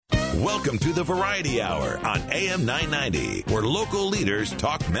Welcome to the Variety Hour on AM 990, where local leaders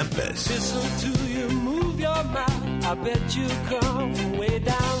talk Memphis. Listen to you move your mouth. I bet you come from way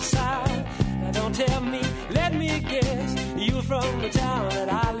down south. Now don't tell me, let me guess, you from the town that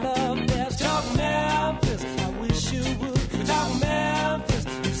I love best. Talk Memphis, I wish you would. Talk Memphis,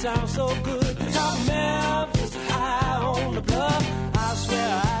 you sound so good. Talk Memphis, high on the bluff. I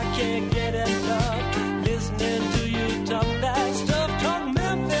swear I can't get enough listening to you talk that stuff. Talk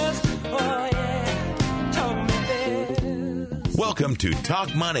Memphis, oh yeah, talk Memphis. Welcome to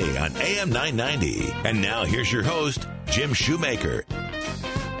Talk Money on AM 990. And now here's your host, Jim Shoemaker.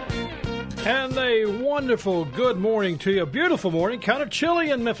 And a wonderful good morning to you. A beautiful morning. Kind of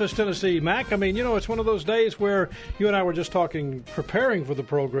chilly in Memphis, Tennessee, Mac. I mean, you know, it's one of those days where you and I were just talking, preparing for the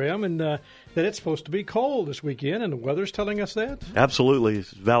program, and that it's supposed to be cold this weekend, and the weather's telling us that. Absolutely.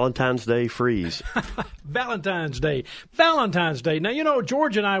 It's Valentine's Day freeze. Valentine's Day. Valentine's Day. Now, you know,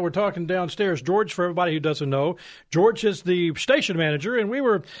 George and I were talking downstairs. George, for everybody who doesn't know, George is the station manager, and we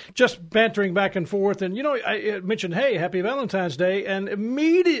were just bantering back and forth. And, you know, I mentioned, hey, happy Valentine's Day, and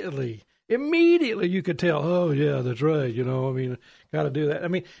immediately you could tell, oh, yeah, that's right. You know, I mean, got to do that. I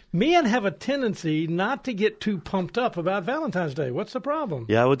mean, men have a tendency not to get too pumped up about Valentine's Day. What's the problem?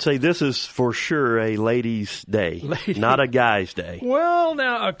 Yeah, I would say this is for sure a ladies' day, not a guy's day. Well,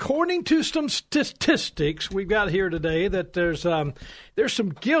 now, according to some statistics we've got here today, that there's some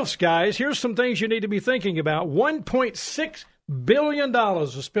gifts, guys. Here's some things you need to be thinking about. $1.6 billion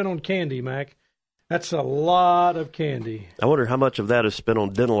is spent on candy, Mac. That's a lot of candy. I wonder how much of that is spent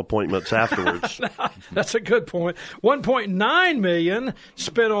on dental appointments afterwards. That's a good point. $1.9 million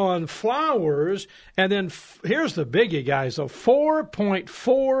spent on flowers, and then here's the biggie, guys. So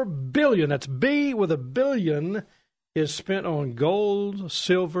 $4.4 billion. That's B with a billion is spent on gold,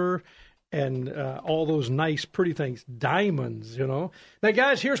 silver, and all those nice, pretty things, diamonds, you know. Now,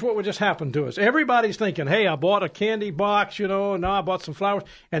 guys, here's what would just happen to us. Everybody's thinking, hey, I bought a candy box, you know, and now I bought some flowers,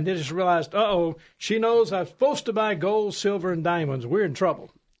 and they just realized, uh-oh, she knows I'm supposed to buy gold, silver, and diamonds. We're in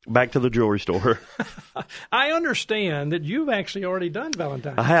trouble. Back to the jewelry store. I understand that you've actually already done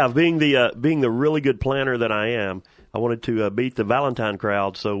Valentine's. I have. Being the really good planner that I am, I wanted to beat the Valentine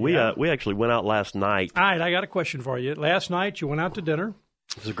crowd, so we actually went out last night. All right, I got a question for you. Last night you went out to dinner.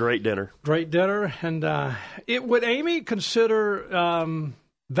 It was a great dinner. Great dinner. And would Amy consider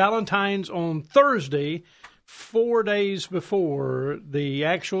Valentine's on Thursday, 4 days before the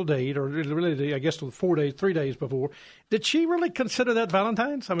actual date, or really, I guess 3 days before? Did she really consider that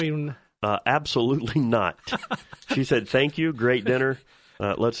Valentine's? I mean, absolutely not. She said, thank you, great dinner.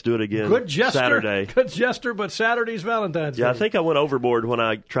 Let's do it again. Good gesture. Saturday. Good gesture, but Saturday's Valentine's Day. Yeah, I think I went overboard when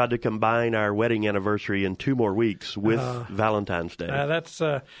I tried to combine our wedding anniversary in 2 more weeks with Valentine's Day. That's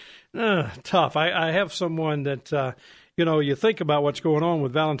tough. I have someone that, you know, you think about what's going on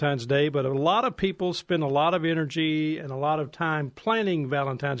with Valentine's Day, but a lot of people spend a lot of energy and a lot of time planning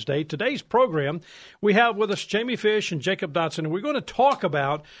Valentine's Day. Today's program, we have with us Jamie Fish and Jacob Dotson, and we're going to talk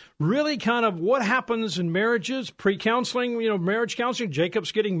about really kind of what happens in marriages, pre-counseling, you know, marriage counseling.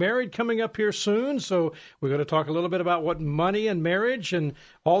 Jacob's getting married coming up here soon, so we're going to talk a little bit about what money and marriage and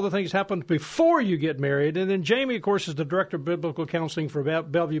all the things happen before you get married. And then Jamie, of course, is the director of biblical counseling for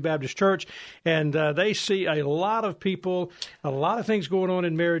Bellevue Baptist Church, and they see a lot of people, a lot of things going on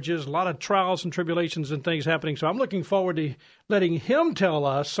in marriages, a lot of trials and tribulations and things happening. So I'm looking forward to letting him tell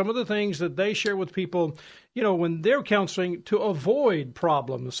us some of the things that they share with people, you know, when they're counseling to avoid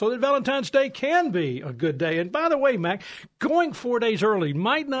problems so that Valentine's Day can be a good day. And by the way, Mac, going 4 days early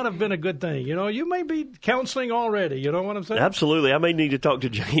might not have been a good thing. You know, you may be counseling already. You know what I'm saying? Absolutely. I may need to talk to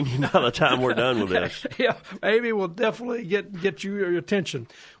Jamie by the time we're done with this. Yeah, Amy will definitely get you your attention.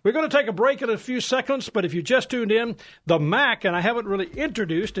 We're going to take a break in a few seconds, but if you just tuned in, the Mac, and I haven't really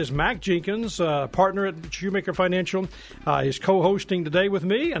introduced, is Mac Jenkins, partner at Shoemaker Financial. He's co-hosting today with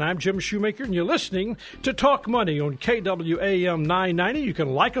me, and I'm Jim Shoemaker, and you're listening to Talk Money on KWAM 990. You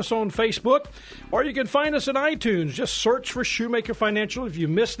can like us on Facebook, or you can find us in iTunes. Just search for Shoemaker Financial. If you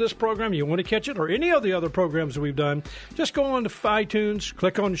missed this program, you want to catch it, or any of the other programs that we've done, just go on to iTunes,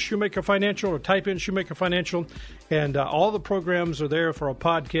 click on Shoemaker Financial, or type in Shoemaker Financial, and all the programs are there for a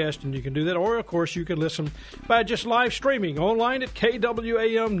podcast, and you can do that. Or, of course, you can listen by just live streaming online at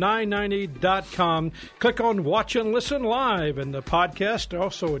KWAM990.com. Click on Watch and Listen Live, and the podcast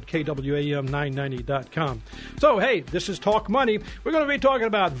also at KWAM990.com. So, hey, this is Talk Money. We're going to be talking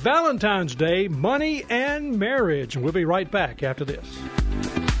about Valentine's Day, money, and marriage. And we'll be right back after this.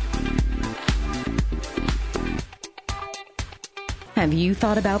 Have you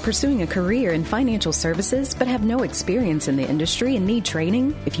thought about pursuing a career in financial services but have no experience in the industry and need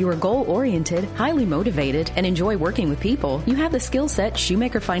training? If you are goal-oriented, highly motivated, and enjoy working with people, you have the skill set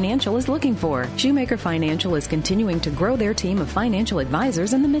Shoemaker Financial is looking for. Shoemaker Financial is continuing to grow their team of financial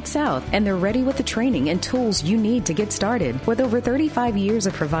advisors in the Mid-South, and they're ready with the training and tools you need to get started. With over 35 years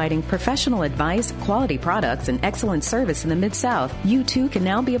of providing professional advice, quality products, and excellent service in the Mid-South, you too can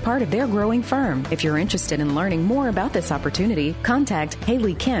now be a part of their growing firm. If you're interested in learning more about this opportunity, contact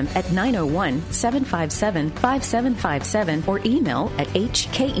Haley Kemp at 901-757-5757 or email at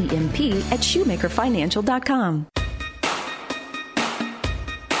hkemp@shoemakerfinancial.com.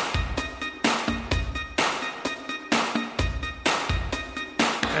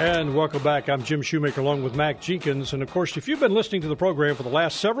 And welcome back. I'm Jim Shoemaker along with Mac Jenkins. And, of course, if you've been listening to the program for the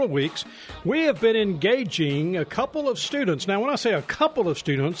last several weeks, we have been engaging a couple of students. Now, when I say a couple of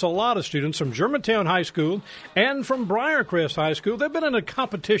students, a lot of students from Germantown High School and from Briarcrest High School. They've been in a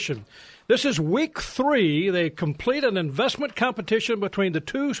competition. This is week 3. They complete an investment competition between the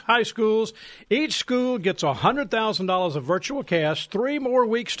two high schools. Each school gets $100,000 of virtual cash, 3 more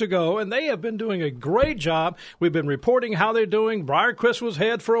weeks to go, and they have been doing a great job. We've been reporting how they're doing. Briarcrest was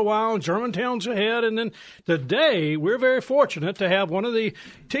ahead for a while, and Germantown's ahead, and then today we're very fortunate to have one of the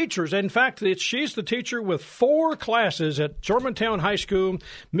teachers. In fact, she's the teacher with 4 classes at Germantown High School,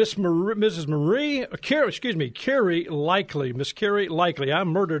 Carrie Likely. Miss Carrie Likely. I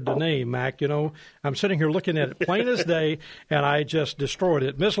murdered the name, Mac. You know, I'm sitting here looking at it plain as day, and I just destroyed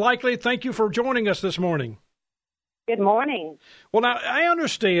it. Miss Likely, thank you for joining us this morning. Good morning. Well, now, I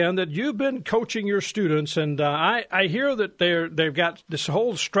understand that you've been coaching your students, and I hear that they've got this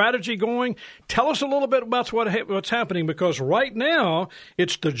whole strategy going. Tell us a little bit about what's happening, because right now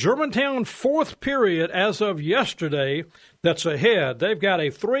it's the Germantown 4th period as of yesterday that's ahead. They've got a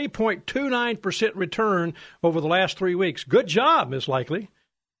 3.29% return over the last 3 weeks. Good job, Miss Likely.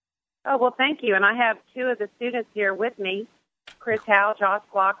 Oh, well, thank you. And I have 2 of the students here with me, Chris Howell, Josh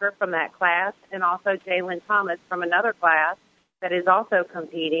Blocker from that class, and also Jalen Thomas from another class that is also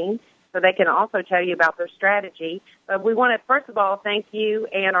competing. So they can also tell you about their strategy. But we want to, first of all, thank you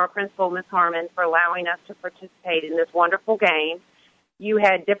and our principal, Ms. Harmon, for allowing us to participate in this wonderful game. You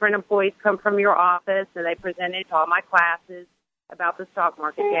had different employees come from your office, and they presented to all my classes about the stock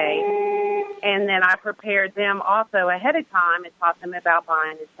market game. And then I prepared them also ahead of time and taught them about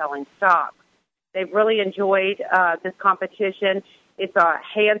buying and selling stocks. They've really enjoyed this competition. It's a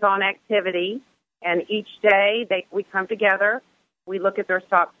hands-on activity, and each day we come together, we look at their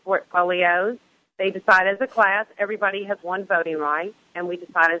stock portfolios. They decide as a class, everybody has one voting right, and we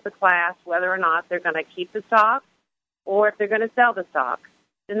decide as a class whether or not they're going to keep the stock or if they're going to sell the stock.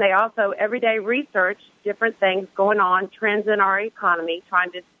 Then they also every day research different things going on, trends in our economy,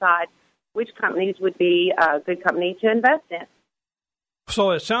 trying to decide which companies would be a good company to invest in.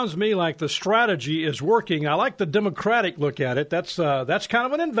 So it sounds to me like the strategy is working. I like the democratic look at it. That's kind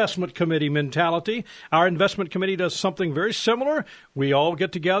of an investment committee mentality. Our investment committee does something very similar. We all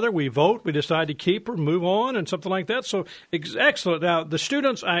get together, we vote, we decide to keep or move on and something like that. So excellent. Now, the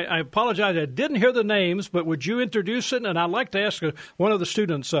students, I apologize, I didn't hear the names, but would you introduce it? And I'd like to ask one of the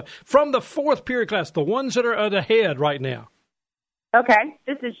students from the 4th period class, the ones that are ahead right now. Okay.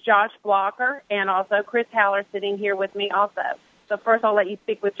 This is Josh Blocker and also Chris Haller sitting here with me also. So first I'll let you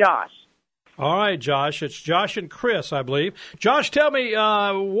speak with Josh. All right, Josh. It's Josh and Chris, I believe. Josh, tell me,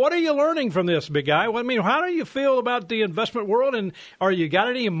 what are you learning from this, big guy? I mean, how do you feel about the investment world, and are you got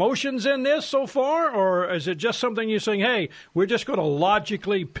any emotions in this so far, or is it just something you're saying, hey, we're just going to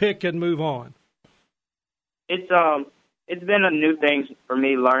logically pick and move on? It's been a new thing for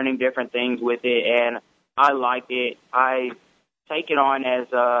me, learning different things with it, and I like it. I take it on as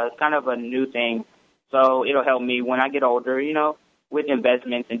kind of a new thing. So it'll help me when I get older, with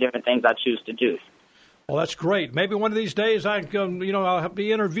investments and different things I choose to do. Well, that's great. Maybe one of these days I'll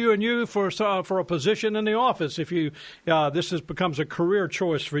be interviewing you for a position in the office if becomes a career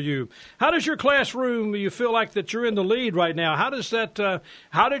choice for you. How does your classroom? You feel like that you're in the lead right now. How does that?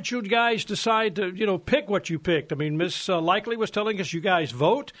 How did you guys decide to pick what you picked? I mean, Miss Likely was telling us you guys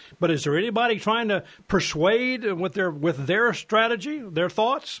vote, but is there anybody trying to persuade with their strategy, their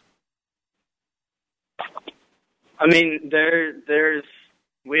thoughts? I mean,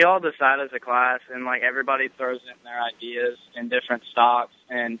 we all decide as a class, and everybody throws in their ideas in different stocks,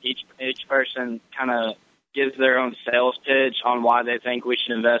 and each person kind of gives their own sales pitch on why they think we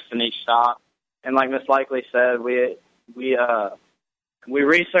should invest in each stock. And like Ms. Likely said, we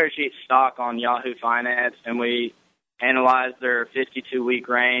research each stock on Yahoo Finance, and we analyze their 52-week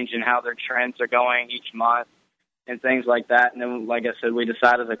range and how their trends are going each month and things like that. And then, like I said, we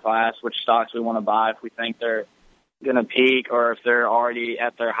decide as a class which stocks we want to buy if we think they're going to peak or if they're already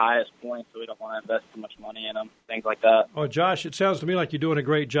at their highest point, so we don't want to invest too much money in them, things like that. Oh, Josh, it sounds to me like you're doing a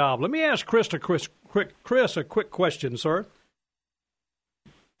great job. Let me ask Chris a quick question, sir.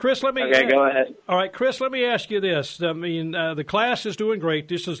 Chris, let me... Okay, go ahead. All right, Chris, let me ask you this. I mean, the class is doing great.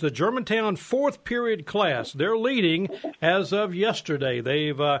 This is the Germantown fourth period class. They're leading as of yesterday.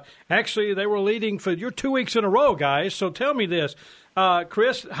 They've they were leading for 2 weeks in a row, guys. So tell me this.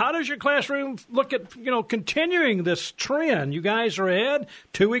 Chris, how does your classroom look at, continuing this trend? You guys are ahead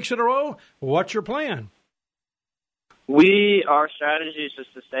 2 weeks in a row. What's your plan? Our strategy is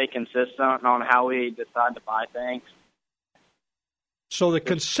just to stay consistent on how we decide to buy things. So the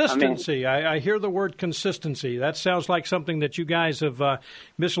consistency, I hear the word consistency. That sounds like something that you guys have,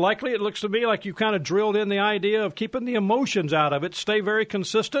 Miss Likely, it looks to me like you kind of drilled in the idea of keeping the emotions out of it, stay very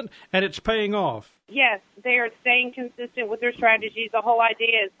consistent, and it's paying off. Yes, they are staying consistent with their strategies. The whole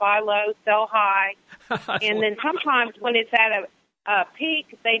idea is buy low, sell high. And then sometimes when it's at a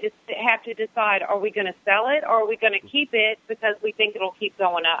peak, they just have to decide, are we going to sell it or are we going to keep it because we think it'll keep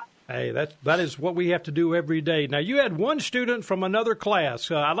going up? Hey, that is what we have to do every day. Now, you had one student from another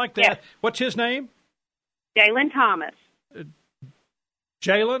class. I'd like to ask, what's his name? Jalen Thomas.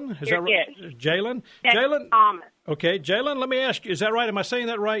 Jalen? Is that right? Jalen? Jalen Thomas. Okay, Jalen, let me ask you, is that right? Am I saying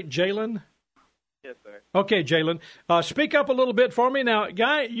that right, Jalen? Yes, sir. Okay, Jalen. Speak up a little bit for me. Now,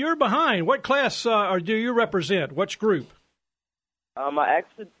 Guy, you're behind. What class do you represent? Which group? I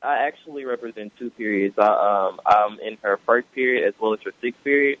actually represent two periods. I'm in her first period as well as her sixth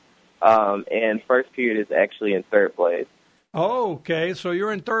period. And first period is actually in third place. Oh, okay. So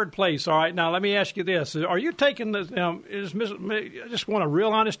you're in third place. All right. Now, let me ask you this. Are you taking the I just want a real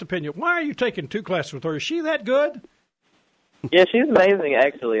honest opinion. Why are you taking two classes with her? Is she that good? Yeah, she's amazing,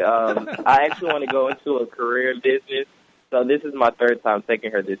 actually. I actually want to go into a career in business. So this is my third time taking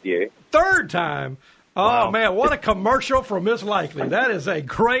her this year. Third time? Oh, wow. Man, what a commercial from Miss Likely. That is a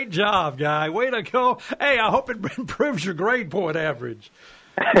great job, Guy. Way to go. Hey, I hope it improves your grade point average.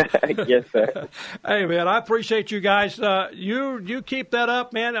 Yes, sir. Hey, man, I appreciate you guys. You keep that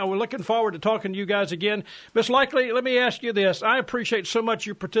up, man. We're looking forward to talking to you guys again. Miss Likely, let me ask you this. I appreciate so much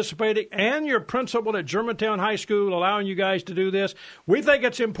you participating and your principal at Germantown High School allowing you guys to do this. We think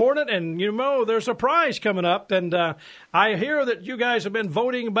it's important, and there's a prize coming up, and I hear that you guys have been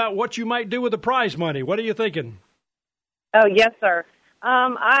voting about what you might do with the prize money. What are you thinking? Oh, yes, sir.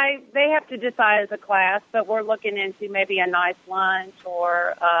 They have to decide as a class, but we're looking into maybe a nice lunch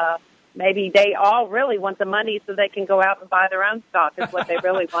or maybe they all really want the money so they can go out and buy their own stock is what they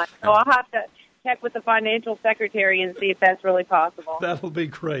really want. So I'll have to check with the financial secretary and see if that's really possible. That'll be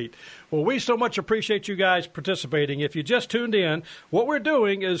great. Well, we so much appreciate you guys participating. If you just tuned in, what we're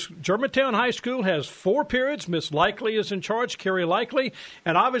doing is Germantown High School has 4 periods. Miss Likely is in charge, Carrie Likely,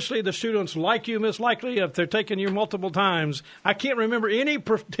 and obviously the students like you, Miss Likely, if they're taking you multiple times. I can't remember any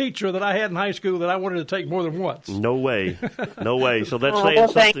teacher that I had in high school that I wanted to take more than once. No way. No way. So that's saying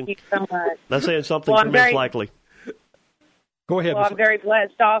something. Thank you so much. That's saying something for Miss Likely. Go ahead. Well, I'm very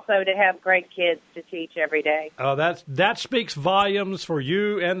blessed also to have great kids to teach every day. That speaks volumes for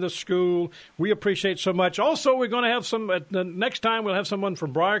you and the school. We appreciate so much. Also, we're going to have the next time we'll have someone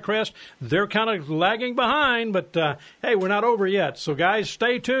from Briarcrest. They're kind of lagging behind, but hey, we're not over yet. So, guys,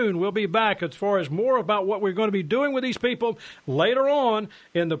 stay tuned. We'll be back as far as more about what we're going to be doing with these people later on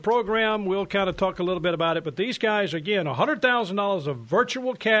in the program. We'll kind of talk a little bit about it. But these guys, again, $100,000 of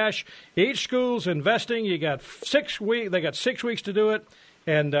virtual cash. Each school's investing. You got 6 weeks. They got 6 weeks to do it,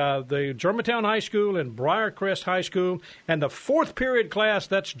 and the Germantown High School and Briarcrest High School, and the 4th period class,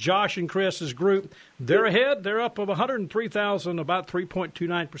 that's Josh and Chris's group. They're ahead. They're up of $103,000, about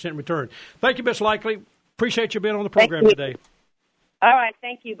 3.29% return. Thank you, Miss Likely. Appreciate you being on the program today. All right.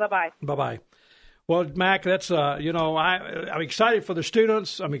 Thank you. Bye-bye. Bye-bye. Well, Mac, that's I'm excited for the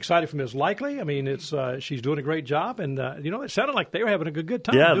students. I'm excited for Ms. Likely. I mean, she's doing a great job, and it sounded like they were having a good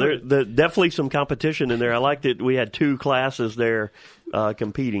time. Yeah, there's definitely some competition in there. I liked it. We had 2 classes there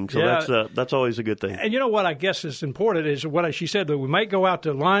competing, so that's always a good thing. And you know what I guess is important is what she said, that we might go out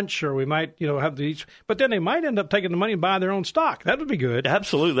to lunch or we might have these, but then they might end up taking the money and buy their own stock. That would be good.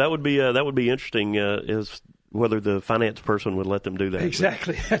 Absolutely, that would be interesting. Is whether the finance person would let them do that.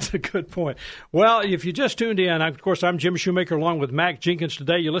 Exactly. That's a good point. Well, if you just tuned in, of course, I'm Jim Shoemaker along with Mac Jenkins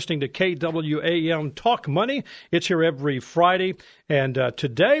today. You're listening to KWAM Talk Money. It's here every Friday. And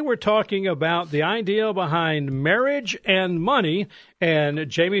today we're talking about the idea behind marriage and money. And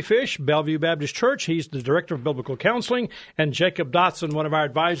Jamie Fish, Bellevue Baptist Church, he's the Director of Biblical Counseling, and Jacob Dotson, one of our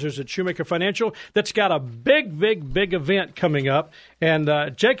advisors at Shoemaker Financial, that's got a big event coming up. And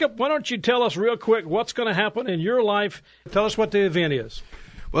Jacob, why don't you tell us real quick what's going to happen in your life? Tell us what the event is.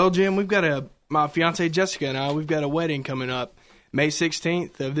 Well, Jim, we've got my fiancée Jessica and I, we've got a wedding coming up May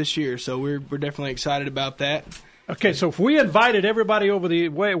 16th of this year, so we're definitely excited about that. Okay, so if we invited everybody over the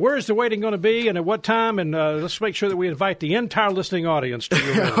way, where is the wedding going to be and at what time? And let's make sure that we invite the entire listening audience to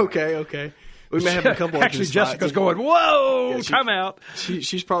your wedding. Okay. We may have a couple. Actually, Jessica's going, whoa, yeah, come out.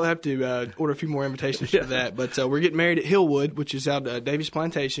 She's probably have to order a few more invitations for that. But we're getting married at Hillwood, which is out at Davies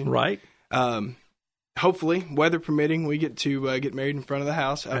Plantation. Right. Hopefully, weather permitting, we get to get married in front of the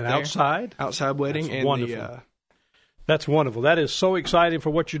house out there. Outside wedding. That's and wonderful. That's wonderful. That is so exciting for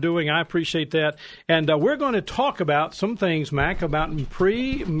what you're doing. I appreciate that. And we're going to talk about some things, Mac, about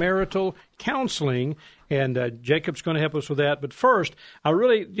premarital counseling. And Jacob's going to help us with that. But first, I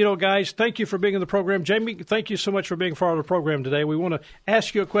really, guys, thank you for being in the program. Jamie, thank you so much for being part of the program today. We want to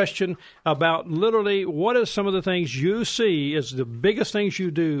ask you a question about literally what are some of the things you see as the biggest things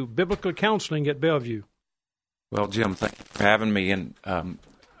you do, biblical counseling at Bellevue. Well, Jim, thank you for having me. And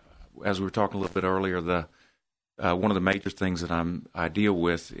as we were talking a little bit earlier, one of the major things that I deal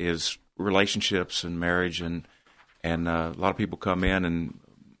with is relationships and marriage, and a lot of people come in and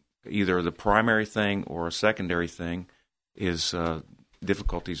either the primary thing or a secondary thing is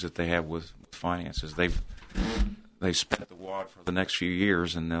difficulties that they have with finances. They've spent the wad for the next few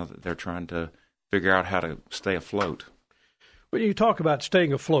years, and now they're trying to figure out how to stay afloat. When you talk about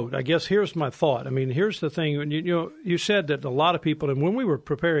staying afloat, I guess here's my thought. I mean, here's the thing. You said that a lot of people, and when we were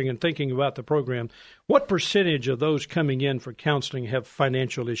preparing and thinking about the program, what percentage of those coming in for counseling have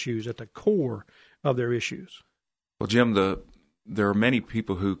financial issues at the core of their issues? Well, Jim, there are many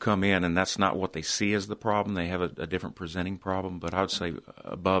people who come in, and that's not what they see as the problem. They have a different presenting problem, but I would say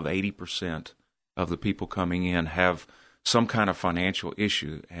above 80% of the people coming in have some kind of financial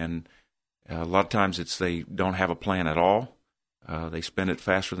issue, and a lot of times it's they don't have a plan at all. They spend it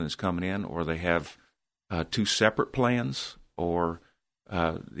faster than it's coming in, or they have two separate plans, or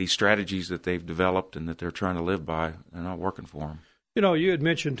these strategies that they've developed and that they're trying to live by are not working for them. You had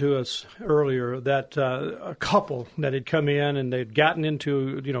mentioned to us earlier that a couple that had come in and they'd gotten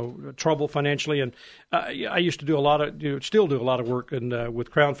into, trouble financially. And I used to do still do a lot of work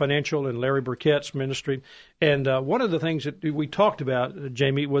with Crown Financial and Larry Burkett's ministry. And one of the things that we talked about,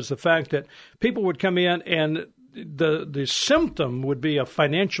 Jamie, was the fact that people would come in and the symptom would be a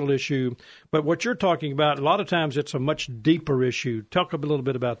financial issue. But what you're talking about, a lot of times it's a much deeper issue. Talk a little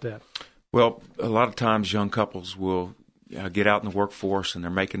bit about that. Well, a lot of times young couples will get out in the workforce, and they're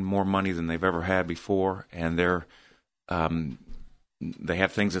making more money than they've ever had before, and they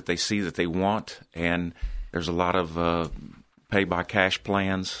have things that they see that they want, and there's a lot of pay-by-cash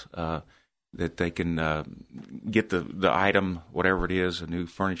plans that they can get the item, whatever it is, a new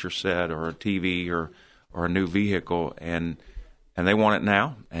furniture set or a TV or a new vehicle, and they want it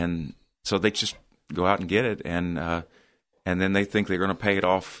now, and so they just go out and get it, and then they think they're going to pay it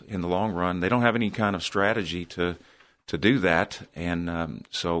off in the long run. They don't have any kind of strategy to do that, and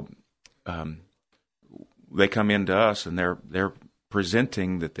so they come into us, and they're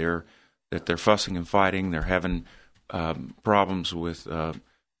presenting that they're fussing and fighting. They're having problems with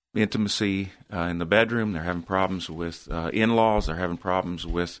intimacy in the bedroom. They're having problems with in-laws. They're having problems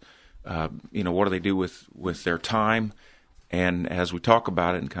with what do they do with their time. And as we talk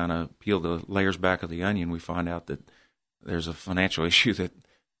about it and kind of peel the layers back of the onion, we find out that there's a financial issue that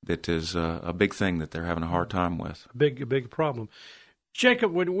is a big thing that they're having a hard time with. A big problem.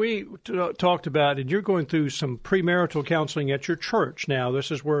 Jacob, when we talked about, and you're going through some premarital counseling at your church now, this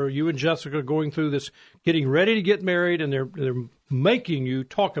is where you and Jessica are going through this, getting ready to get married, and they're making you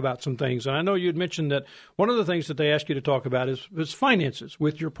talk about some things. And I know you had mentioned that one of the things that they ask you to talk about is finances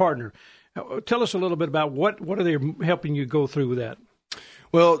with your partner. Tell us a little bit about what are they helping you go through with that?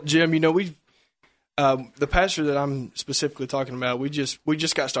 Well, Jim, we've the pastor that I'm specifically talking about, we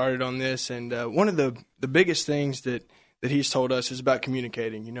just got started on this, and one of the biggest things that he's told us is about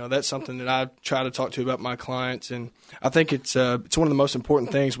communicating. That's something that I try to talk to about my clients, and I think it's one of the most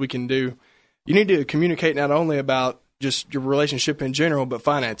important things we can do. You need to communicate not only about just your relationship in general, but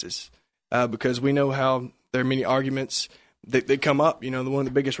finances, because we know how there are many arguments that come up. One of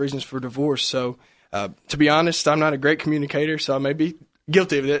the biggest reasons for divorce. So, to be honest, I'm not a great communicator, so I may be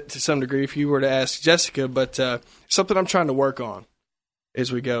guilty of it to some degree if you were to ask Jessica, but something I'm trying to work on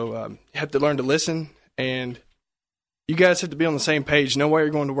as we go. You have to learn to listen, and you guys have to be on the same page, know where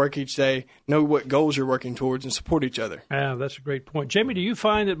you're going to work each day, know what goals you're working towards, and support each other. Yeah, that's a great point. Jamie, do you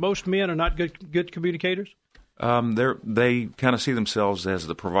find that most men are not good communicators? They kind of see themselves as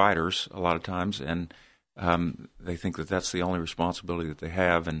the providers a lot of times, and they think that that's the only responsibility that they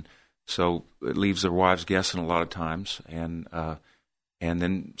have, and so it leaves their wives guessing a lot of times, and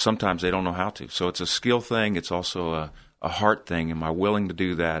then sometimes they don't know how to. So it's a skill thing. It's also heart thing. Am I willing to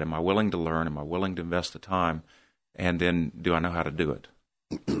do that? Am I willing to learn? Am I willing to invest the time? And then do I know how to do it?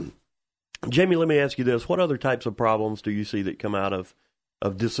 Jamie, let me ask you this. What other types of problems do you see that come out of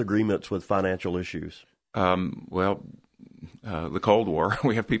disagreements with financial issues? The Cold War.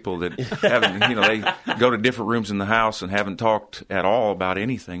 We have people that haven't, they go to different rooms in the house and haven't talked at all about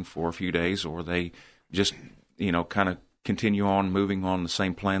anything for a few days, or they just, kind of continue on moving on the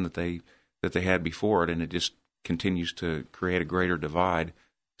same plan that they had before it, and it just continues to create a greater divide.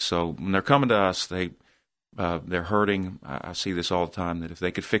 So when they're coming to us, they're hurting. I see this all the time, that if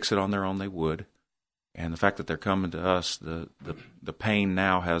they could fix it on their own, they would. And the fact that they're coming to us, the pain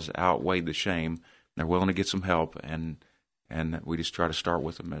now has outweighed the shame. They're willing to get some help, and we just try to start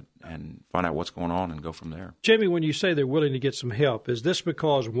with them and find out what's going on and go from there. Jamie, when you say they're willing to get some help, is this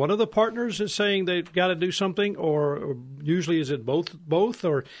because one of the partners is saying they've got to do something, or usually is it both?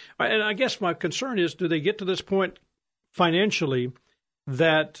 Or, and I guess my concern is, do they get to this point financially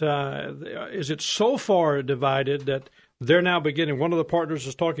that is it so far divided that they're now beginning, one of the partners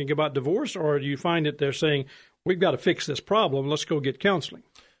is talking about divorce, or do you find that they're saying, we've got to fix this problem, let's go get counseling?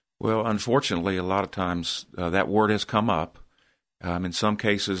 Well, unfortunately, a lot of times that word has come up. In some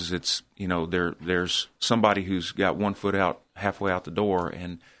cases, it's, there's somebody who's got 1 foot out, halfway out the door,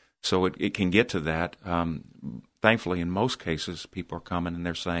 and so it can get to that. Thankfully, in most cases, people are coming and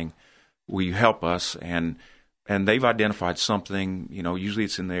they're saying, will you help us? And they've identified something, usually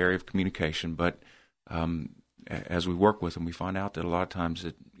it's in the area of communication, but as we work with them, we find out that a lot of times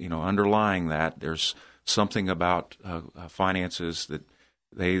that, underlying that, there's something about finances that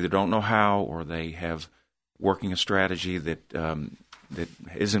they either don't know how, or they have working a strategy that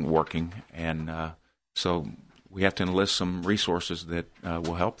isn't working, and so we have to enlist some resources that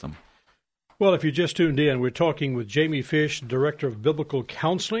will help them. Well, if you just tuned in, we're talking with Jamie Fish, Director of Biblical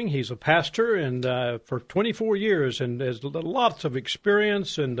Counseling. He's a pastor and for 24 years and has lots of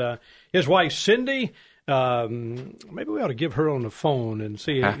experience. And his wife, Cindy, maybe we ought to give her on the phone and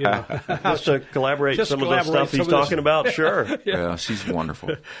see, just to collaborate some of the stuff he's talking about. Sure. Yeah, she's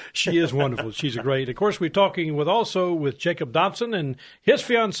wonderful. She is wonderful. She's great. Of course, we're talking with Jacob Dobson and his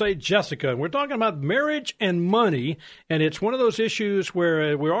fiancée, Jessica. And we're talking about marriage and money. And it's one of those issues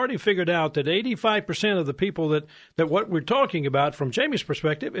where we already figured out that 85% of the people that what we're talking about from Jamie's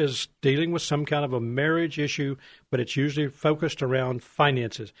perspective is dealing with some kind of a marriage issue, but it's usually focused around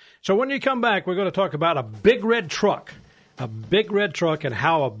finances. So when you come back, we're going to talk about a big red truck, and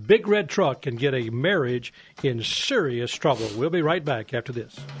how a big red truck can get a marriage in serious trouble. We'll be right back after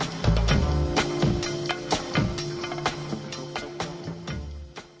this.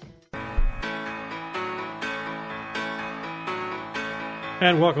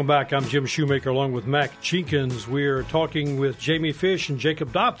 And welcome back. I'm Jim Shoemaker along with Mac Jenkins. We're talking with Jamie Fish and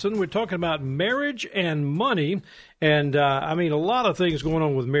Jacob Dobson. We're talking about marriage and money. And, a lot of things going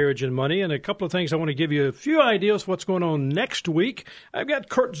on with marriage and money. And a couple of things I want to give you a few ideas what's going on next week. I've got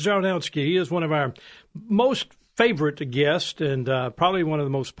Kurt Zarnowski. He is one of our most favorite guest and probably one of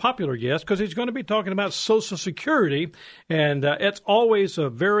the most popular guests because he's going to be talking about Social Security. And it's always a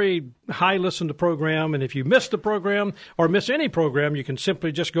very high listen to program. And if you miss the program or miss any program, you can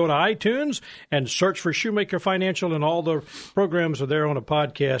simply just go to iTunes and search for Shoemaker Financial, and all the programs are there on a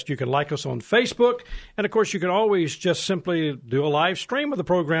podcast. You can like us on Facebook. And, of course, you can always just simply do a live stream of the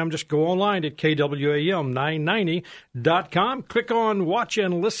program. Just go online at KWAM990.com. Click on Watch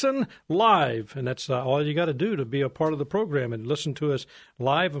and Listen Live. And that's all you got to do to be a part of the program and listen to us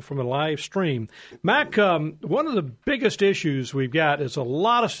live and from a live stream. Mac, one of the biggest issues we've got is a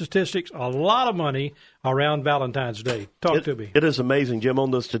lot of statistics, a lot of money around Valentine's Day. Talk to me. It is amazing, Jim,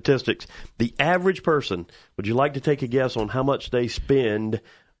 on the statistics. The average person, would you like to take a guess on how much they spend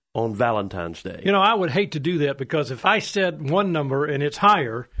on Valentine's Day? I would hate to do that because if I said one number and it's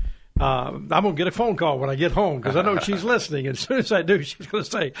higher, I'm going to get a phone call when I get home because I know she's listening. And as soon as I do, she's going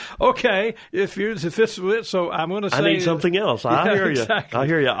to say, okay, if this is it. So I'm going to say. I need something else. I hear you. Exactly. I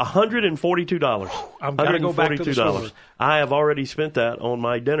hear you. $142. I've got to go back to the store. I have already spent that on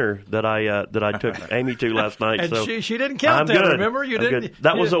my dinner that I took Amy to last night. And so she didn't count that, good. Remember? You didn't. Good.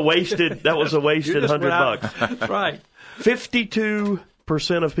 That was a wasted $100. That's right. 52%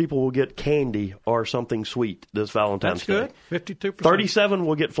 of people will get candy or something sweet this Valentine's Day. That's good. 52%. 37%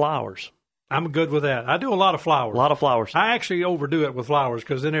 will get flowers. I'm good with that. I do a lot of flowers. A lot of flowers. I actually overdo it with flowers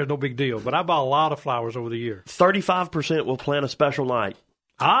because then there's no big deal. But I buy a lot of flowers over the year. 35% will plan a special night.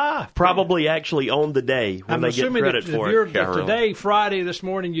 Probably actually on the day when they get credit for it. If today, Friday, this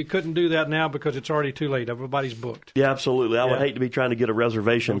morning, you couldn't do that now because it's already too late. Everybody's booked. Yeah, absolutely. I would hate to be trying to get a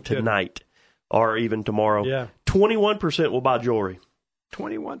reservation tonight or even tomorrow. Yeah. 21% will buy jewelry.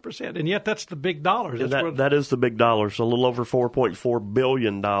 21%. And yet that's the big dollars. That is the big dollars. A little over $4.4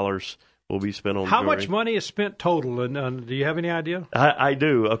 billion will be spent on How jewelry. much money is spent total? And do you have any idea? I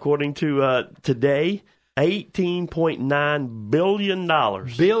do. According to today, $18.9 billion.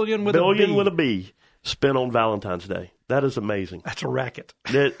 Billion with a B. Spent on Valentine's Day. That is amazing. That's a racket.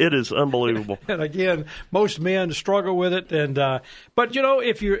 It is unbelievable. And again, most men struggle with it. And but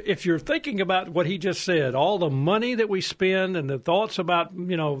if you're thinking about what he just said, all the money that we spend and the thoughts about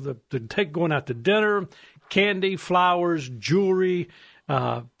going out to dinner, candy, flowers, jewelry.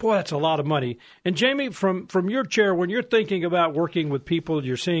 Boy, that's a lot of money. And Jamie, from your chair, when you're thinking about working with people,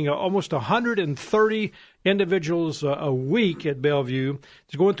 you're seeing almost 130 individuals a week at Bellevue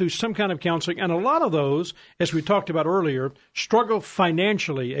going through some kind of counseling. And a lot of those, as we talked about earlier, struggle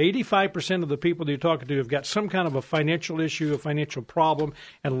financially. 85% of the people that you're talking to have got some kind of a financial issue, a financial problem,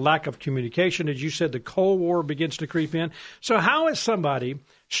 and lack of communication. As you said, the Cold War begins to creep in. So how is somebody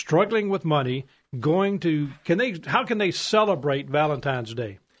struggling with money how can they celebrate Valentine's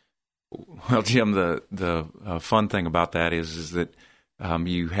Day? Well, Jim, the fun thing about that is that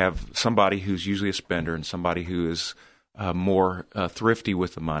you have somebody who's usually a spender and somebody who is more thrifty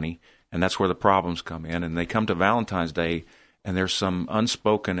with the money, and that's where the problems come in. And they come to Valentine's Day, and there's some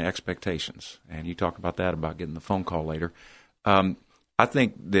unspoken expectations. And you talked about that, about getting the phone call later. I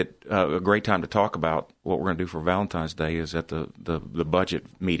think that a great time to talk about what we're going to do for Valentine's Day is at the budget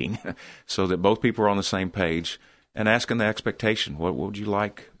meeting, so that both people are on the same page and asking the expectation. What would you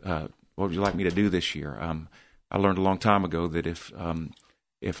like? What would you like me to do this year? I learned a long time ago that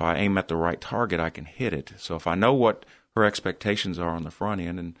if I aim at the right target, I can hit it. So if I know what her expectations are on the front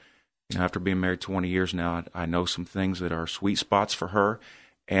end, and after being married 20 years now, I know some things that are sweet spots for her,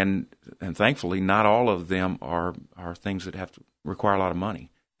 and thankfully, not all of them are things that have to require a lot of money.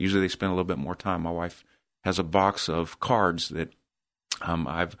 Usually they spend a little bit more time. My wife has a box of cards that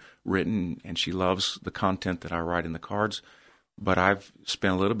I've written, and she loves the content that I write in the cards, but I've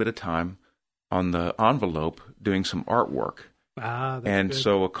spent a little bit of time on the envelope doing some artwork. That's and good.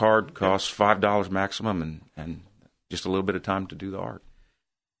 So a card costs $5 maximum and just a little bit of time to do the art.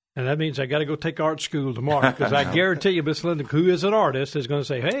 And that means I got to go take art school tomorrow, because I guarantee you, Miss Linda, who is an artist, is going to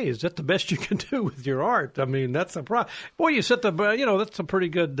say, "Hey, is that the best you can do with your art?" I mean, that's a problem. Boy, you set that's a pretty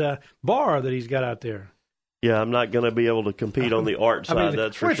good bar that he's got out there. Yeah, I'm not going to be able to compete on the art side,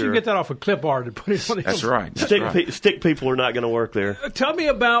 that's for sure. You get that off of clip art and put it on the That's right. Stick people are not going to work there. Tell me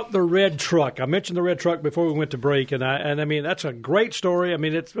about the red truck. I mentioned the red truck before we went to break, and I mean that's a great story. I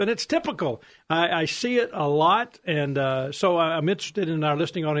mean it's typical. I see it a lot, and so I'm interested in our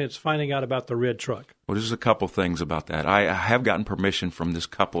listening audience finding out about the red truck. Well, there's a couple things about that. I have gotten permission from this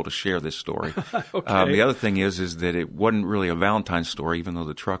couple to share this story. Okay. The other thing is that it wasn't really a Valentine's story, even though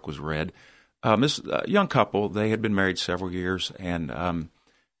the truck was red. This young couple, they had been married several years, and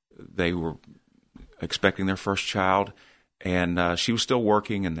they were expecting their first child, and she was still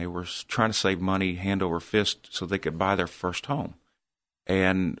working, and they were trying to save money hand over fist so they could buy their first home.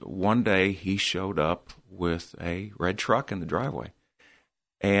 And one day he showed up with a red truck in the driveway,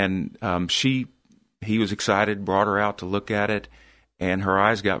 and he was excited, brought her out to look at it, and her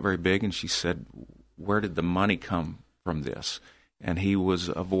eyes got very big, and she said, "Where did the money come from this?" And he was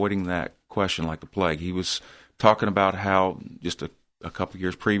avoiding that question like the plague. He was talking about how just a couple of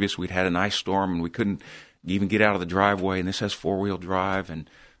years previous we'd had an ice storm and we couldn't even get out of the driveway, and this has four-wheel drive, and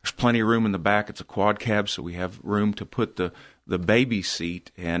there's plenty of room in the back. It's a quad cab, so we have room to put the baby seat.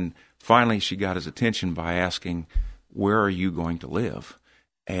 And finally she got his attention by asking, "Where are you going to live?"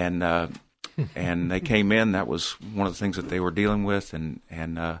 And they came in. That was one of the things that they were dealing with, and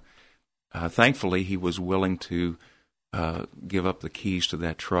thankfully he was willing to give up the keys to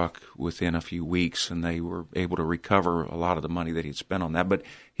that truck within a few weeks, and they were able to recover a lot of the money that he'd spent on that. But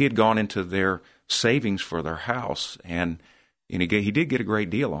he had gone into their savings for their house, and he did get a great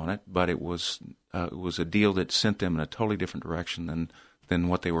deal on it, but it was a deal that sent them in a totally different direction than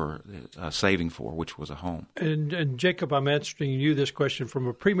what they were saving for, which was a home. And Jacob, I'm asking you this question from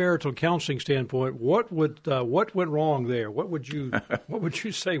a premarital counseling standpoint. What went wrong there? What would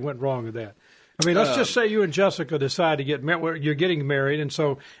you say went wrong with that? I mean, let's just say you and Jessica decide to get married. You're getting married, and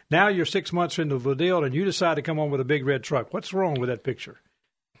so now you're 6 months into the deal, and you decide to come on with a big red truck. What's wrong with that picture?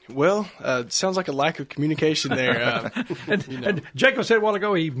 Well, it sounds like a lack of communication there. And Jacob said a while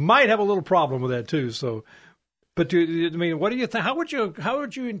ago he might have a little problem with that too. So, but I mean, what do you think? How would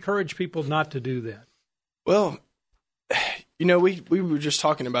you encourage people not to do that? Well, we were just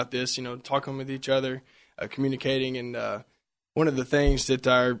talking about this. Talking with each other, communicating, and one of the things that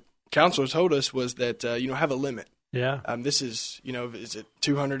our counselor told us was that have a limit. Yeah. This is is it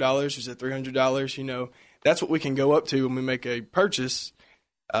 $200? Is it $300? That's what we can go up to when we make a purchase.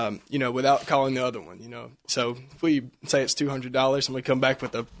 without calling the other one, So if we say it's $200 and we come back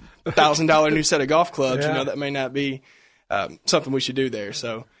with a $1,000 new set of golf clubs, that may not be something we should do there.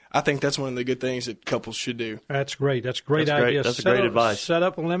 So I think that's one of the good things that couples should do. That's great. That's a great idea. That's great advice. Set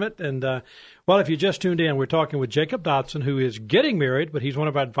up a limit. And, well, if you just tuned in, we're talking with Jacob Dotson, who is getting married, but he's one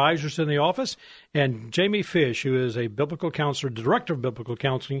of our advisors in the office, and Jamie Fish, who is a biblical counselor, director of biblical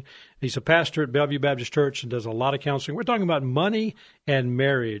counseling. He's a pastor at Bellevue Baptist Church and does a lot of counseling. We're talking about money and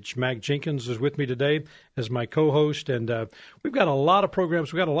marriage. Mac Jenkins is with me today as my co-host, and we've got a lot of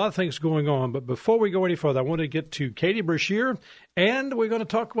programs. We've got a lot of things going on. But before we go any further, I want to get to Katie Brashear, and we're going to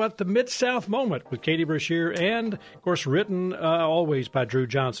talk about the Mid-South Moment with Katie Brashear, and, of course, written always by Drew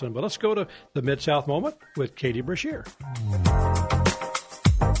Johnson. But let's go to the Mid-South Moment with Katie Brashear.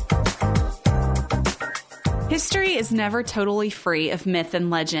 History is never totally free of myth and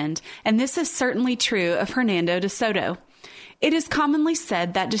legend, and this is certainly true of Hernando de Soto. It is commonly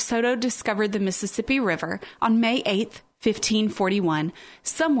said that de Soto discovered the Mississippi River on May 8, 1541,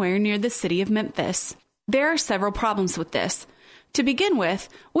 somewhere near the city of Memphis. There are several problems with this. To begin with,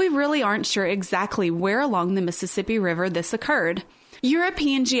 we really aren't sure exactly where along the Mississippi River this occurred.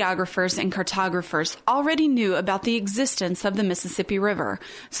 European geographers and cartographers already knew about the existence of the Mississippi River,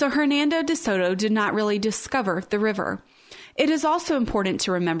 so Hernando de Soto did not really discover the river. It is also important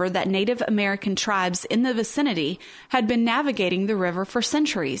to remember that Native American tribes in the vicinity had been navigating the river for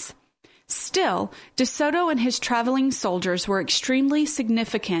centuries. Still, de Soto and his traveling soldiers were extremely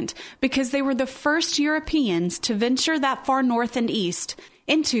significant because they were the first Europeans to venture that far north and east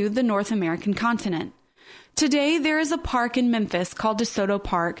into the North American continent. Today, there is a park in Memphis called De Soto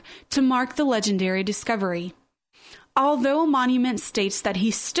Park to mark the legendary discovery. Although a monument states that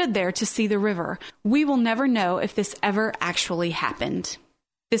he stood there to see the river, we will never know if this ever actually happened.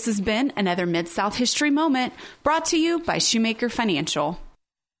 This has been another Mid-South History Moment brought to you by Shoemaker Financial.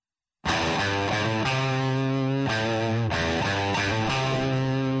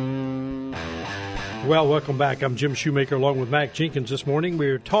 Well, welcome back. I'm Jim Shoemaker along with Mac Jenkins this morning.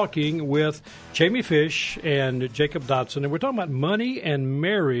 We're talking with Jamie Fish and Jacob Dotson, and we're talking about money and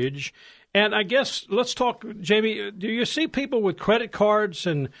marriage. And I guess let's talk, Jamie, do you see people with credit cards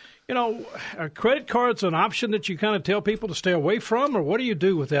and, are credit cards an option that you kind of tell people to stay away from, or what do you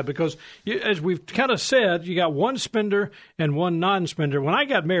do with that? Because as we've kind of said, you got one spender and one non-spender. When I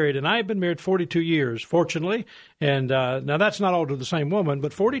got married, and I've been married 42 years, fortunately, and now that's not all to the same woman,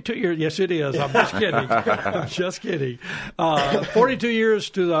 but 42 years, yes, it is. I'm just kidding. I'm just kidding. 42 years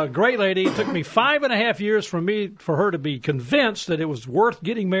to a great lady. It took me 5.5 years for her to be convinced that it was worth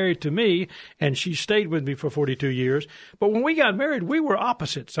getting married to me, and she stayed with me for 42 years. But when we got married, we were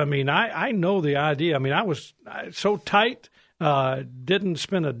opposites. I mean, I know the idea. I mean, I was so tight, didn't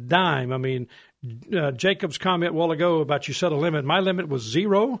spend a dime. I mean, Jacob's comment a while ago about you set a limit. My limit was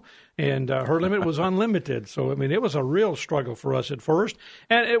 0, and her limit was unlimited. So, I mean, it was a real struggle for us at first.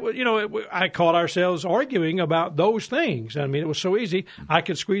 And, I caught ourselves arguing about those things. I mean, it was so easy. I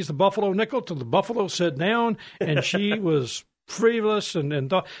could squeeze the buffalo nickel till the buffalo sat down, and she was frivolous.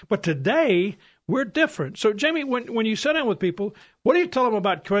 But today, we're different. So, Jamie, when you sit down with people, what do you tell them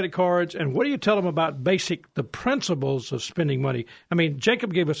about credit cards, and what do you tell them about the principles of spending money? I mean,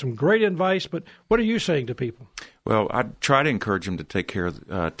 Jacob gave us some great advice, but what are you saying to people? Well, I try to encourage them to take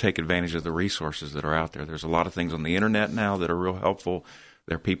advantage of the resources that are out there. There's a lot of things on the internet now that are real helpful.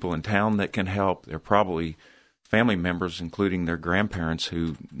 There are people in town that can help. There are probably family members, including their grandparents,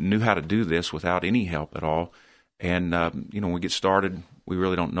 who knew how to do this without any help at all. And when we get started, we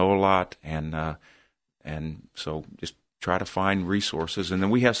really don't know a lot, and so just try to find resources. And then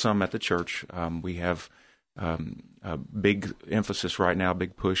we have some at the church. We have a big emphasis right now,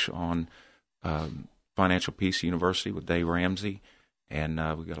 big push on Financial Peace University with Dave Ramsey, and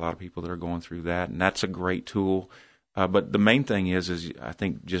we've got a lot of people that are going through that, and that's a great tool. But the main thing is I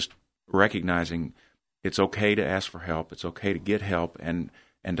think just recognizing it's okay to ask for help, it's okay to get help, and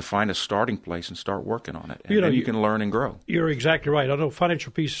to find a starting place and start working on it. And then you can learn and grow. You're exactly right. I know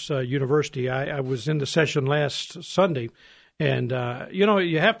Financial Peace University, I was in the session last Sunday, and,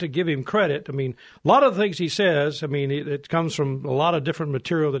 you have to give him credit. I mean, a lot of the things he says, I mean, it comes from a lot of different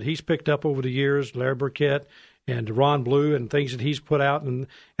material that he's picked up over the years, Larry Burkett and Ron Blue and things that he's put out. And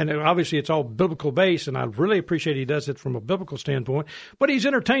obviously it's all biblical based, and I really appreciate he does it from a biblical standpoint. But he's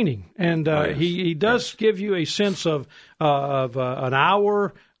entertaining, and he does give you a sense of an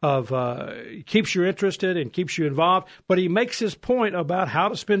hour of keeps you interested and keeps you involved. But he makes his point about how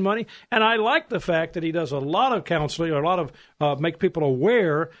to spend money. And I like the fact that he does a lot of counseling, or a lot of make people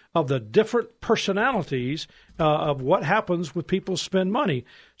aware of the different personalities of what happens when people spend money.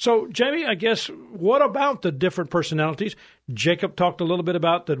 So, Jamie, I guess, what about the different personalities? Jacob talked a little bit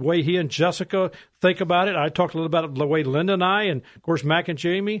about the way he and Jessica think about it. I talked a little about the way Linda and I, and, of course, Mac and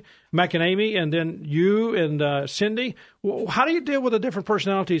Amy, and then you and Cindy. How do you deal with the different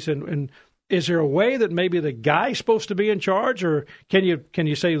personalities, and is there a way that maybe the guy's supposed to be in charge, or can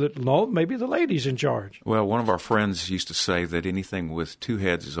you say that, no, maybe the lady's in charge? Well, one of our friends used to say that anything with two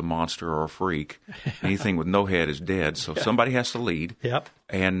heads is a monster or a freak. Anything with no head is dead, so somebody has to lead. Yep.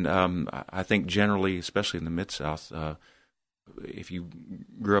 And I think generally, especially in the Mid-South, if you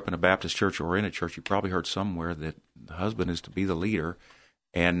grew up in a Baptist church or in a church, you probably heard somewhere that the husband is to be the leader.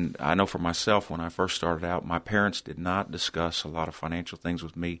 And I know for myself, when I first started out, my parents did not discuss a lot of financial things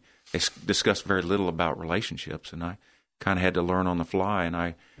with me. They discussed very little about relationships, and I kind of had to learn on the fly. And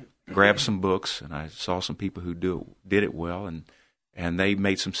I grabbed some books, and I saw some people who did it well, and they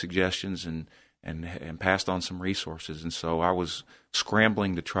made some suggestions and passed on some resources. And so I was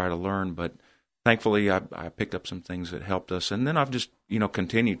scrambling to try to learn, but thankfully I picked up some things that helped us. And then I've just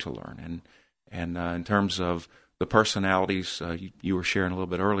continued to learn. And in terms of the personalities, you were sharing a little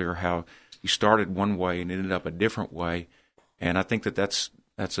bit earlier how you started one way and ended up a different way, and I think that's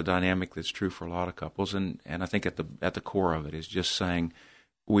a dynamic that's true for a lot of couples, and I think at the core of it is just saying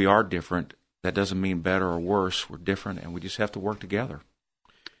we are different. That doesn't mean better or worse. We're different, and we just have to work together.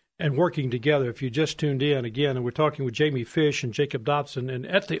 And working together, if you just tuned in again, and we're talking with Jamie Fish and Jacob Dotson, and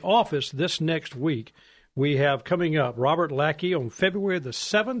at the office this next week, we have coming up Robert Lackey on February the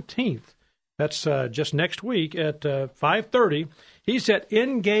 17th. That's just next week at 5:30. He's at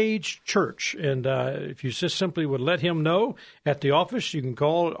Engage Church. And if you just simply would let him know at the office, you can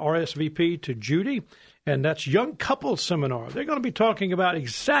call RSVP to Judy. And that's Young Couples Seminar. They're going to be talking about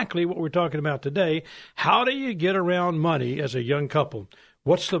exactly what we're talking about today. How do you get around money as a young couple?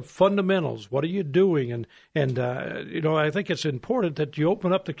 What's the fundamentals? What are you doing? And I think it's important that you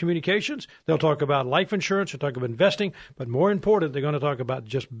open up the communications. They'll talk about life insurance. They'll talk about investing. But more important, they're going to talk about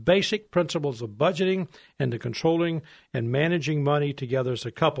just basic principles of budgeting and the controlling and managing money together as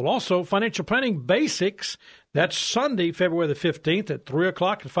a couple. Also, financial planning basics. That's Sunday, February the 15th at 3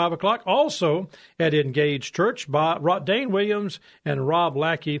 o'clock and 5 o'clock. Also at Engage Church by Dane Williams and Rob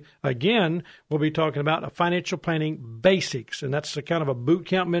Lackey. Again, we'll be talking about financial planning basics. And that's a kind of a boot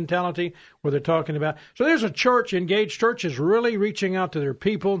camp mentality where they're talking about. So there's a church, Engage Church is really reaching out to their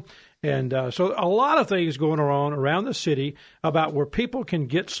people. And so a lot of things going on around the city about where people can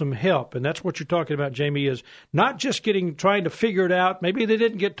get some help. And that's what you're talking about, Jamie, is not just trying to figure it out. Maybe they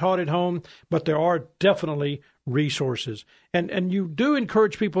didn't get taught at home, but there are definitely resources. And you do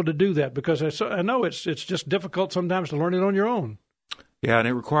encourage people to do that because I know it's just difficult sometimes to learn it on your own. Yeah, and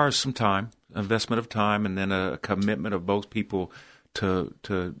it requires some time, investment of time, and then a commitment of both people to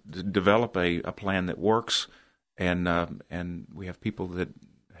develop a plan that works. And we have people that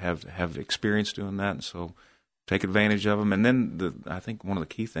have experience doing that, and so take advantage of them. And then I think one of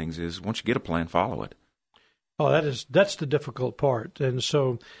the key things is once you get a plan, follow it. Oh, that's the difficult part. And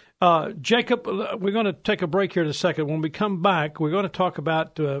so, Jacob, we're going to take a break here in a second. When we come back, we're going to talk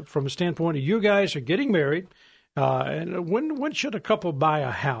about from a standpoint of you guys are getting married. And when should a couple buy a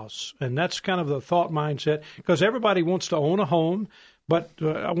house? And that's kind of the thought mindset because everybody wants to own a home. But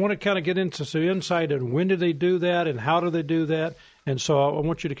I want to kind of get into some insight on when do they do that and how do they do that. And so I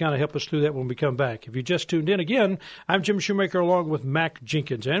want you to kind of help us through that when we come back. If you just tuned in again, I'm Jim Shoemaker along with Mac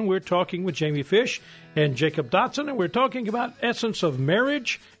Jenkins, and we're talking with Jamie Fish and Jacob Dotson, and we're talking about essence of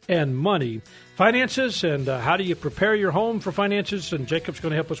marriage and money, finances, and how do you prepare your home for finances, and Jacob's going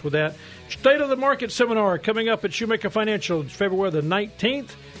to help us with that. State of the Market Seminar coming up at Shoemaker Financial February the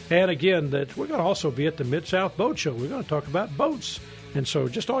 19th, and again, that we're going to also be at the Mid-South Boat Show. We're going to talk about boats. And so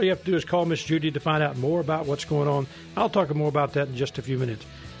just all you have to do is call Miss Judy to find out more about what's going on. I'll talk more about that in just a few minutes.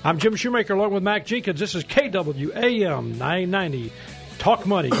 I'm Jim Shoemaker along with Mac Jenkins. This is KWAM 990. Talk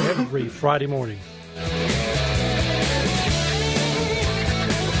Money every Friday morning.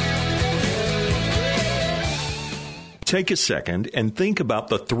 Take a second and think about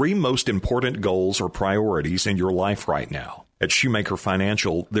the 3 most important goals or priorities in your life right now. At Shoemaker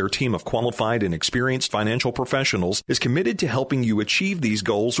Financial, their team of qualified and experienced financial professionals is committed to helping you achieve these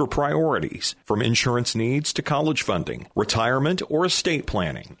goals or priorities. From insurance needs to college funding, retirement, or estate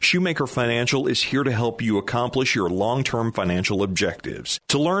planning, Shoemaker Financial is here to help you accomplish your long-term financial objectives.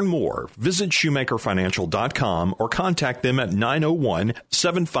 To learn more, visit ShoemakerFinancial.com or contact them at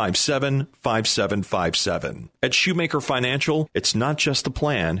 901-757-5757. At Shoemaker Financial, it's not just the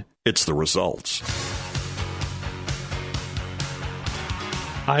plan, it's the results.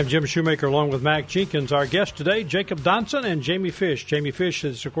 I'm Jim Shoemaker along with Mac Jenkins. Our guest today, Jacob Donson and Jamie Fish. Jamie Fish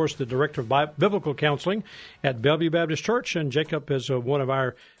is, of course, the Director of Biblical Counseling at Bellevue Baptist Church, and Jacob is one of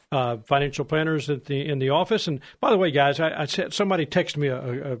our financial planners in the office. And by the way, guys, I said somebody texted me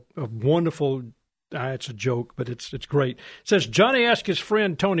a wonderful. It's a joke, but it's great. It says Johnny asked his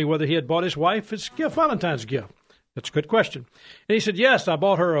friend Tony whether he had bought his wife his gift, Valentine's gift. That's a good question. And he said, yes, I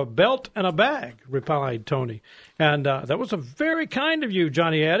bought her a belt and a bag, replied Tony. And that was a very kind of you,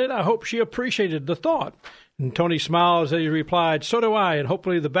 Johnny added. I hope she appreciated the thought. And Tony smiled as he replied, so do I, and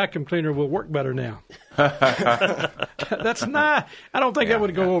hopefully the vacuum cleaner will work better now. That's not. I don't think that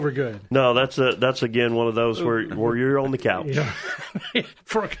would go over good. No, that's again one of those where you're on the couch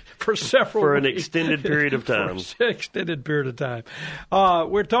for several for an extended period of time. For an extended period of time.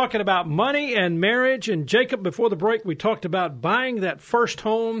 We're talking about money and marriage. And Jacob, before the break, we talked about buying that first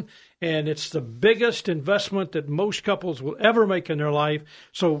home. And it's the biggest investment that most couples will ever make in their life.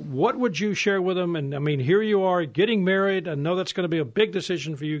 So what would you share with them? And, I mean, here you are getting married. I know that's going to be a big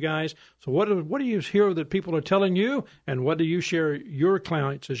decision for you guys. So what do you hear that people are telling you, and what do you share your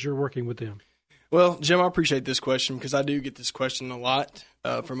clients as you're working with them? Well, Jim, I appreciate this question because I do get this question a lot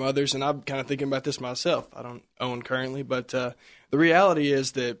from others, and I'm kind of thinking about this myself. I don't own currently, but the reality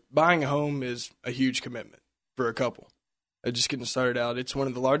is that buying a home is a huge commitment for a couple. Just getting started out, it's one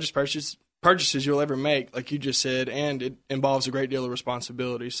of the largest purchases you'll ever make, like you just said, and it involves a great deal of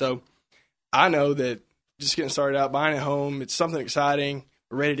responsibility. So I know that just getting started out, buying a home, it's something exciting,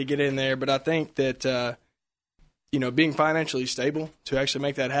 we're ready to get in there, but I think that, being financially stable to actually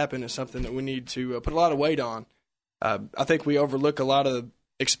make that happen is something that we need to put a lot of weight on. I think we overlook a lot of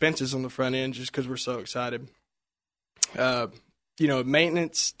expenses on the front end just because we're so excited.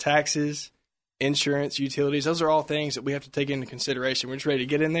 Maintenance, taxes, insurance, utilities, those are all things that we have to take into consideration. We're just ready to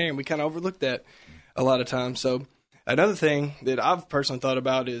get in there, and we kind of overlook that a lot of times. So another thing that I've personally thought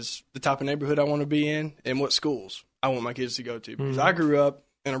about is the type of neighborhood I want to be in and what schools I want my kids to go to. Because I grew up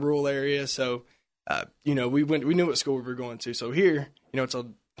in a rural area, so, we knew what school we were going to. So here, it's a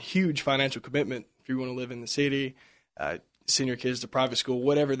huge financial commitment if you want to live in the city, send your kids to private school,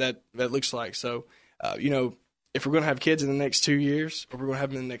 whatever that looks like. So, if we're going to have kids in the next 2 years, or we're going to have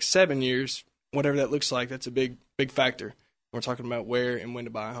them in the next 7 years, whatever that looks like, that's a big factor. We're talking about where and when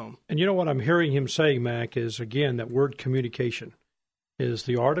to buy a home. And you know what I'm hearing him saying, Mac, is, again, that word communication is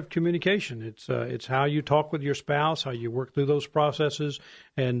the art of communication. It's how you talk with your spouse, how you work through those processes,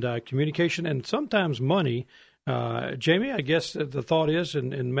 and communication, and sometimes money. Jamie, I guess the thought is,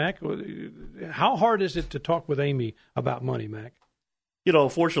 and Mac, how hard is it to talk with Amy about money, Mac?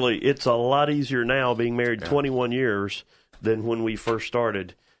 Fortunately, it's a lot easier now being married 21 years than when we first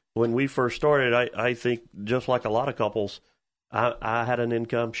started. When we first started, I think just like a lot of couples, I had an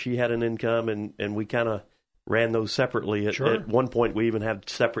income, she had an income, and we kind of ran those separately. At one point, we even had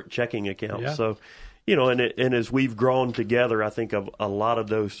separate checking accounts. Yeah. So, and as we've grown together, I think a lot of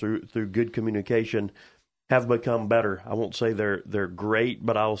those through good communication have become better. I won't say they're great,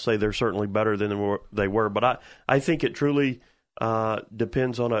 but I will say they're certainly better than they were. But I think it truly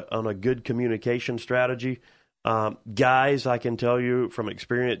depends on a good communication strategy. Guys, I can tell you from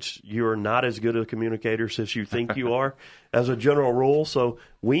experience, you are not as good a communicators as you think you are as a general rule. So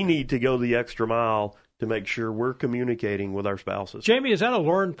we need to go the extra mile to make sure we're communicating with our spouses. Jamie, is that a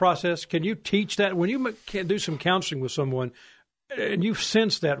learned process? Can you teach that? When you can do some counseling with someone and you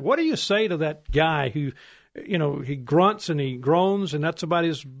sense that, what do you say to that guy who, he grunts and he groans and that's about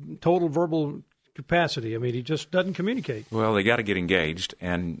his total verbal capacity? I mean, he just doesn't communicate. Well, they got to get engaged,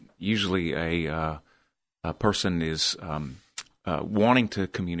 and usually a person is wanting to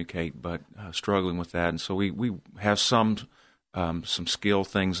communicate but struggling with that, and so we have some skill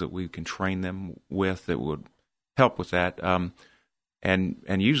things that we can train them with that would help with that. And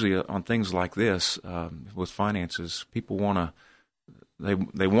usually on things like this with finances, people want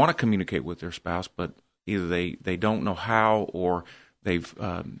to communicate with their spouse, but either they don't know how, or they've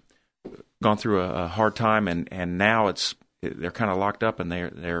gone through a hard time, and now they're kind of locked up, and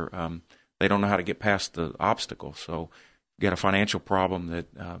they don't know how to get past the obstacle. So you got a financial problem that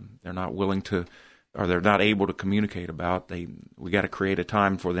they're not willing to, or they're not able to communicate about. We got to create a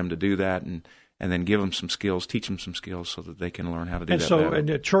time for them to do that, and then give them some skills, teach them some skills so that they can learn how to do that better. And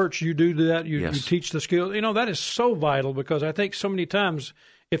at church, you do that? Yes. You teach the skills? That is so vital, because I think so many times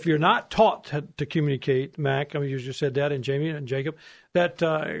if you're not taught to communicate, Mac, I mean, you just said that, and Jamie and Jacob, that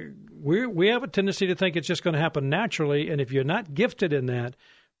we have a tendency to think it's just going to happen naturally, and if you're not gifted in that,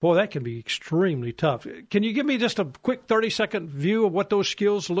 boy, that can be extremely tough. Can you give me just a quick 30-second view of what those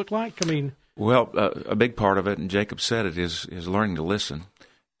skills look like? I mean, well, a big part of it, and Jacob said it, is learning to listen.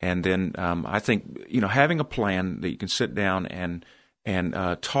 And then I think, having a plan that you can sit down and and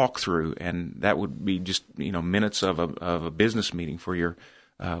talk through, and that would be just minutes of a business meeting for your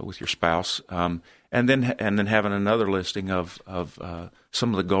with your spouse, and then having another listing of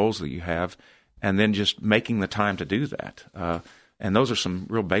some of the goals that you have, and then just making the time to do that. And those are some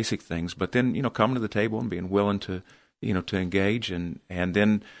real basic things. But then coming to the table and being willing to to engage, and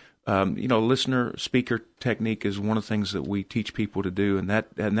then listener speaker technique is one of the things that we teach people to do, and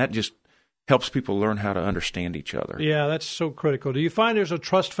that just helps people learn how to understand each other. Yeah, that's so critical. Do you find there's a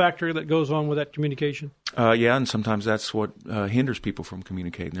trust factor that goes on with that communication? Yeah, and sometimes that's what hinders people from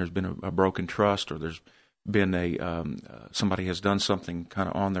communicating. There's been a broken trust, or there's been somebody has done something kind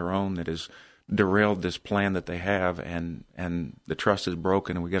of on their own that has derailed this plan that they have, and the trust is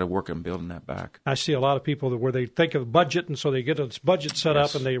broken, and we got to work on building that back. I see a lot of people where they think of budget, and so they get this budget set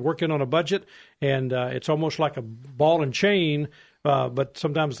up, and they're working on a budget, and it's almost like a ball and chain. But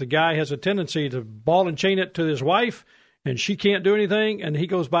sometimes the guy has a tendency to ball and chain it to his wife, and she can't do anything, and he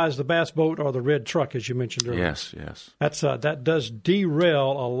goes buys the bass boat or the red truck, as you mentioned earlier. Yes. That does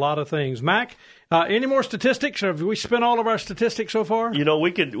derail a lot of things. Mac, any more statistics, or have we spent all of our statistics so far?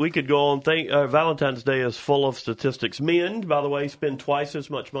 We could go on. Valentine's Day is full of statistics. Men, by the way, spend twice as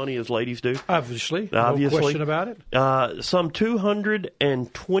much money as ladies do. Obviously. No question about it. Some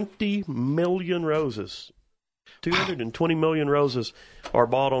 220 million roses. 220 million roses are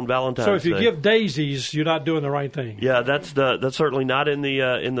bought on Valentine's Day. So if you give daisies, you're not doing the right thing. Yeah, that's certainly not in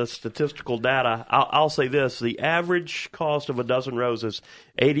the statistical data. I'll say this: the average cost of a dozen roses,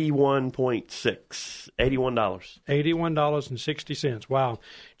 $81. $81.60. Wow.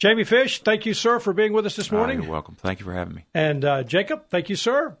 Jamie Fish, thank you, sir, for being with us this morning. You're welcome. Thank you for having me. And Jacob, thank you,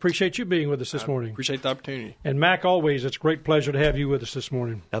 sir. Appreciate you being with us this morning. Appreciate the opportunity. And Mac, always, it's a great pleasure to have you with us this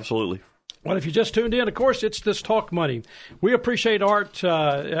morning. Absolutely. Well, if you just tuned in, of course, it's this Talk Money. We appreciate Art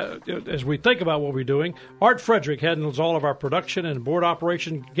as we think about what we're doing. Art Frederick handles all of our production and board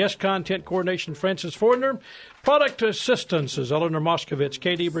operation, guest content coordination, Francis Fordner. Product assistance is Eleanor Moskovitz,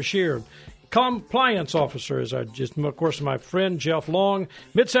 Katie Brashear. Compliance officer is, of course, my friend Jeff Long.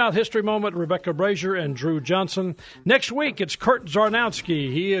 Mid-South History Moment, Rebecca Brazier and Drew Johnson. Next week, it's Kurt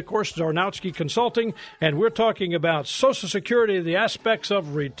Zarnowski. He, of course, Zarnowski Consulting, and we're talking about Social Security, the aspects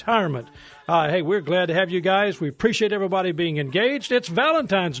of retirement. Hey, we're glad to have you guys. We appreciate everybody being engaged. It's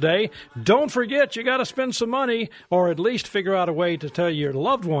Valentine's Day. Don't forget, you got to spend some money, or at least figure out a way to tell your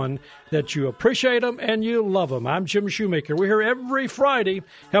loved one that you appreciate them and you love them. I'm Jim Shoemaker. We're here every Friday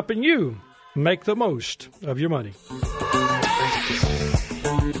helping you make the most of your money.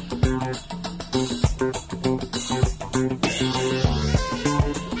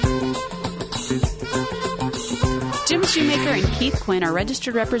 Jim Shoemaker and Keith Quinn are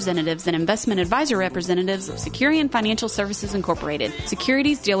registered representatives and investment advisor representatives of Securian Financial Services Incorporated,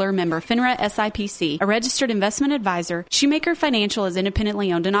 securities dealer member FINRA SIPC, a registered investment advisor. Shoemaker Financial is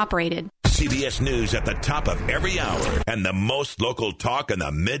independently owned and operated. CBS News at the top of every hour and the most local talk in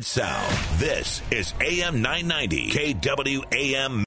the Mid-South. This is AM 990 KWAM.